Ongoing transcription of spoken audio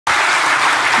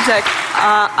Jack,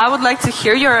 I would like to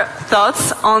hear your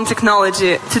thoughts on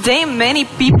technology. Today, many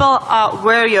people are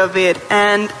wary of it,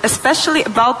 and especially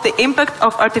about the impact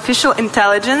of artificial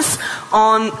intelligence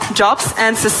on jobs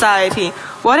and society.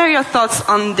 What are your thoughts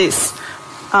on this?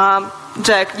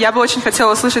 Джек, я бы очень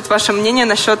хотела услышать ваше мнение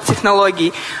насчет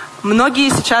технологий. Многие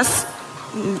сейчас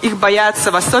их боятся,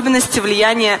 в особенности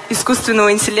влияния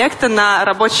искусственного интеллекта на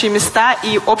рабочие места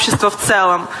и общество в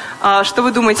целом. Что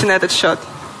вы думаете на этот счет?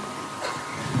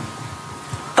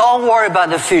 Don't worry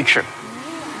about the future.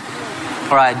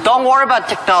 All right, don't worry about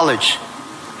technology.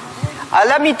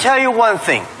 Let me tell you one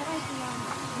thing.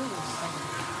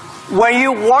 When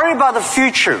you worry about the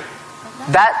future,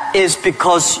 that is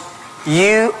because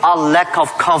you are lack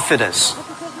of confidence.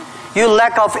 You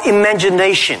lack of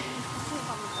imagination.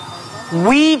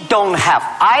 We don't have,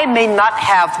 I may not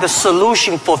have the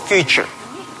solution for future,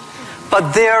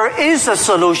 but there is a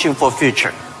solution for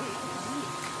future.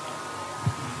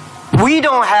 We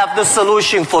don't have the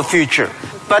solution for future,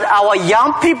 but our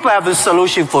young people have the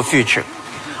solution for future.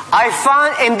 I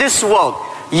find in this world,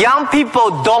 young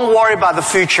people don't worry about the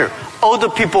future. Older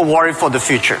people worry for the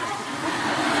future.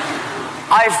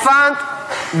 I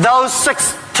found those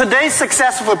today's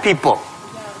successful people,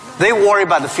 they worry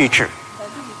about the future.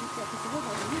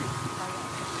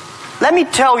 Let me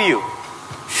tell you,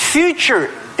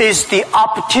 future is the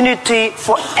opportunity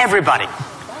for everybody.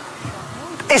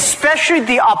 Especially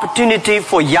the opportunity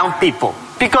for young people,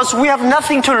 because we have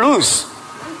nothing to lose.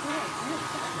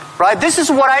 Right? This is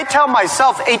what I tell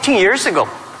myself 18 years ago.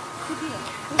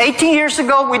 18 years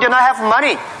ago, we did not have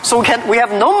money, so we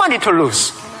have no money to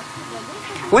lose.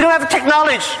 We don't have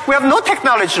technology. We have no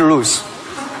technology to lose.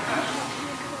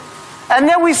 And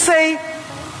then we say,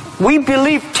 we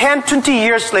believe 10, 20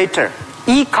 years later,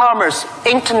 e-commerce,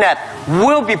 internet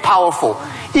will be powerful.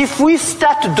 If we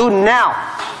start to do now,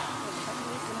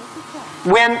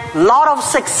 when a lot of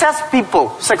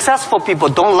successful people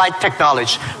don't like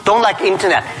technology, don't like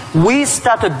internet, we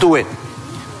start to do it.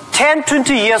 10,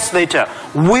 20 years later,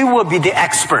 we will be the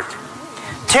expert.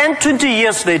 10, 20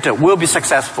 years later, we'll be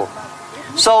successful.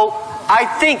 So I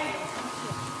think,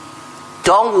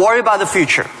 don't worry about the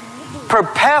future.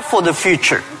 Prepare for the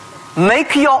future.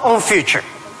 Make your own future.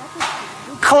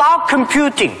 Cloud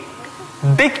computing,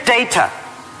 big data,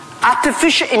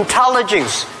 artificial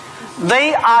intelligence,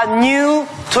 they are new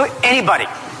to anybody.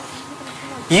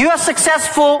 You are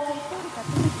successful,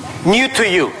 new to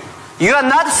you. You are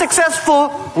not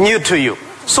successful, new to you.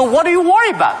 So what do you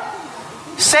worry about?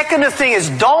 Second thing is,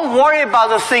 don't worry about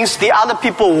the things the other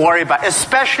people worry about.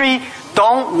 Especially,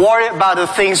 don't worry about the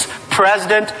things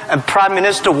President and Prime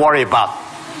Minister worry about.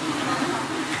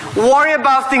 Worry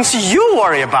about things you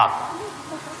worry about.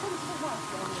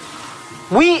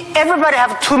 Everybody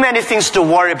have too many things to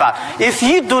worry about. If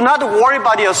you do not worry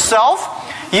about yourself,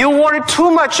 you worry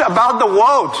too much about the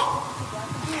world.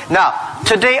 Now,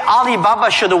 today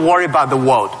Alibaba should worry about the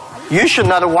world. You should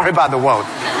not worry about the world.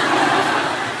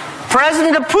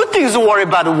 President Putin is worried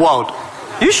about the world.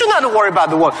 You should not worry about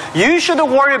the world. You should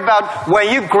worry about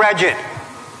when you graduate.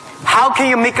 How can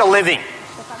you make a living?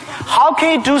 How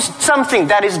can you do something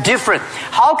that is different?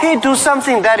 How can you do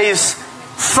something that is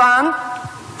fun,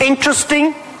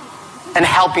 interesting, and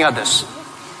helping others?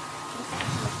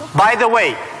 By the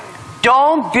way,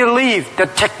 don't believe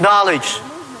that technology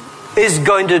is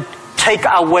going to take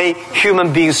away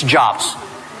human beings' jobs.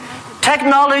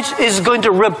 Technology is going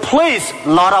to replace a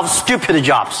lot of stupid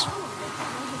jobs.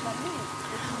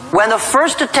 When the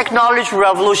first technology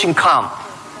revolution came,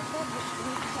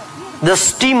 the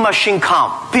steam machine came,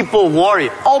 people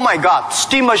worry, oh my God,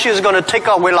 steam machine is going to take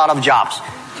away a lot of jobs.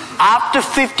 After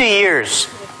 50 years,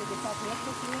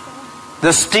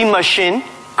 the steam machine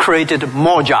created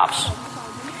more jobs.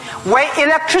 When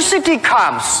electricity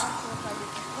comes,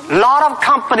 a lot of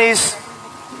companies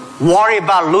worry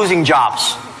about losing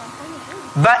jobs.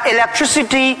 But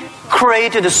electricity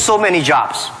created so many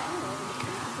jobs.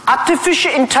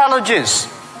 Artificial intelligence,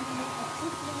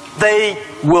 they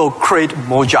will create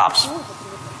more jobs.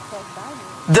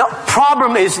 The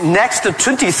problem is next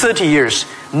 20, 30 years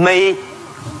may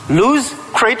lose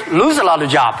a lot of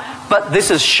jobs, but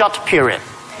this is short period.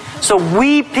 So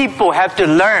we people have to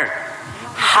learn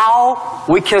how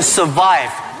we can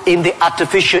survive in the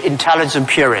artificial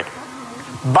intelligence period.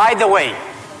 By the way,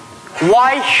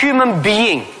 why human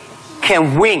being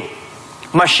can win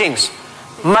machines?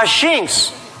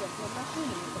 Machines,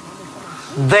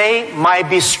 they might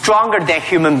be stronger than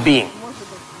human being.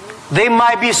 They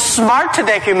might be smarter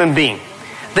than human being.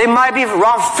 They might be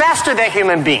run faster than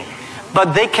human being.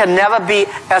 But they can never be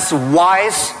as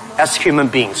wise as human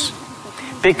beings.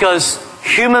 Because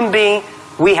human being,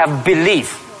 we have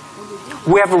belief.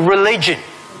 We have a religion.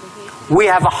 We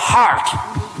have a heart,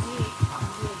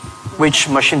 which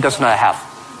machine does not have.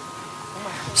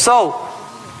 So,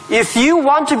 if you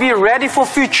want to be ready for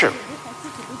future,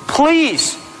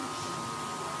 please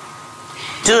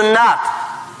do not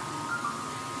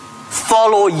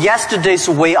follow yesterday's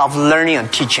way of learning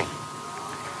and teaching.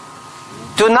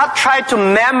 Do not try to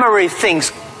memory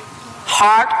things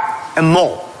hard and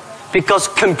more, because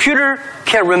computer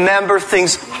can remember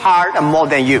things hard and more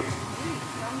than you.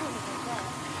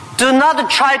 Do not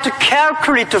try to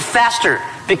calculate faster,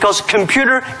 because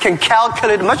computer can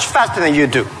calculate much faster than you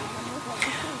do.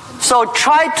 So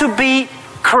try to be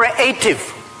creative.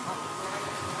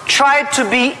 Try to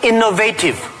be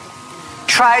innovative.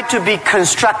 Try to be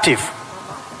constructive.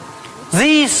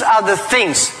 These are the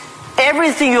things.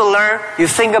 Everything you learn, you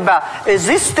think about, is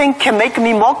this thing can make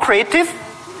me more creative?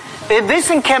 If this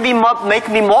thing can make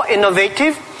me more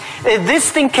innovative? If this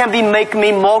thing can make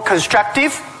me more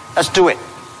constructive? Let's do it.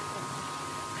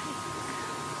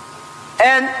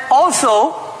 And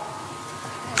also,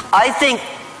 I think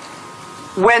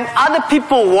when other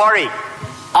people worry,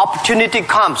 opportunity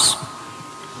comes.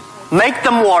 Make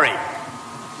them worry.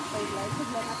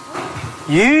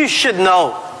 You should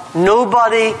know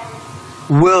nobody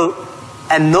will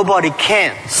and nobody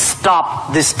can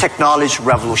stop this technology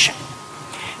revolution.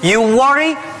 You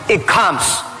worry, it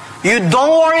comes. You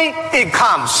don't worry, it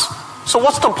comes. So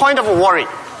what's the point of worry?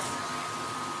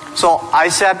 So I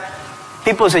said,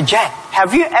 people say, Jack,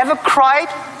 have you ever cried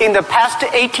in the past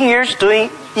 18 years doing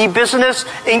e-business,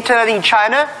 internet in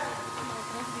China?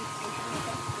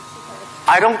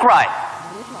 I don't cry,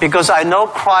 because I know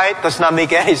cry does not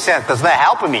make any sense, does not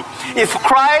help me. If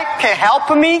cry can help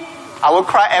me, I will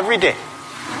cry every day.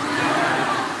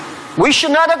 We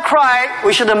should not cry,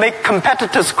 we should make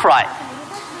competitors cry.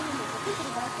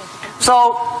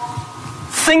 So,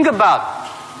 think about,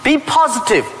 be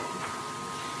positive,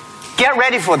 get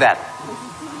ready for that.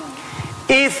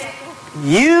 If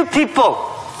you people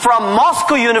from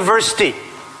Moscow University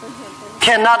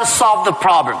cannot solve the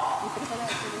problem,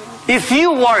 if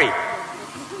you worry,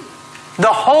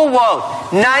 the whole world,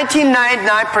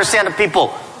 99% of people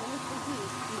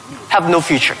have no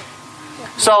future.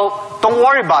 So don't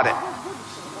worry about it.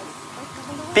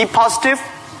 Be positive,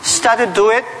 start to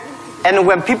do it, and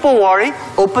when people worry,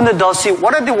 open the door, see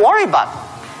what are they worried about,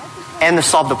 and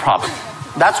solve the problem.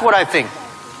 That's what I think.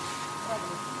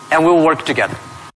 And we'll work together.